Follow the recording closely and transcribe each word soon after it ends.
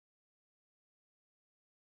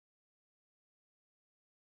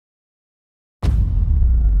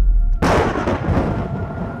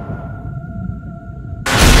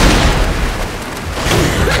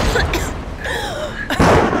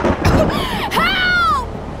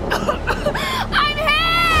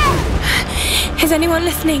Is anyone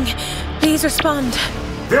listening? Please respond.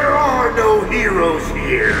 There are no heroes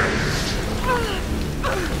here.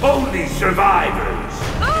 Only survivors.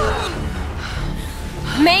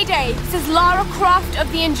 Mayday, this is Lara Croft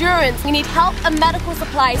of the Endurance. We need help and medical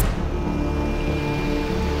supplies.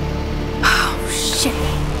 Oh, shit.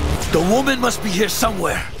 The woman must be here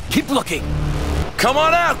somewhere. Keep looking. Come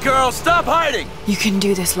on out, girl. Stop hiding. You can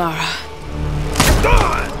do this, Lara.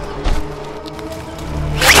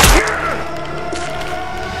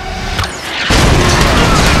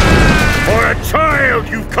 For a child,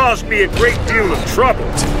 you've caused me a great deal of trouble.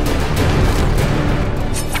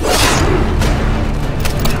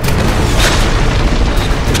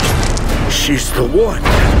 She's the one.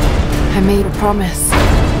 I made a promise.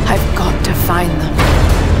 I've got to find them.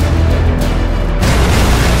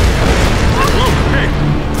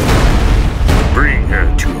 Bring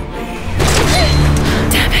her to me.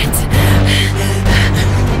 Damn it.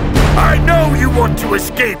 I know you want to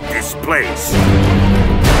escape this place.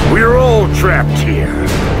 We're all trapped here.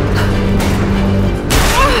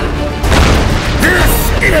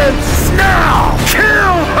 This ends now!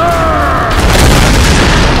 Kill her!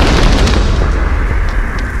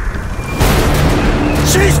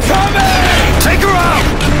 She's coming! Take her out!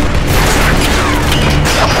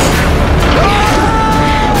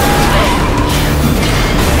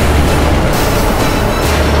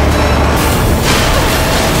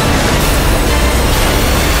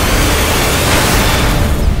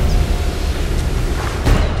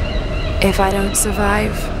 If I don't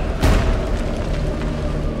survive,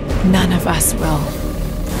 none of us will.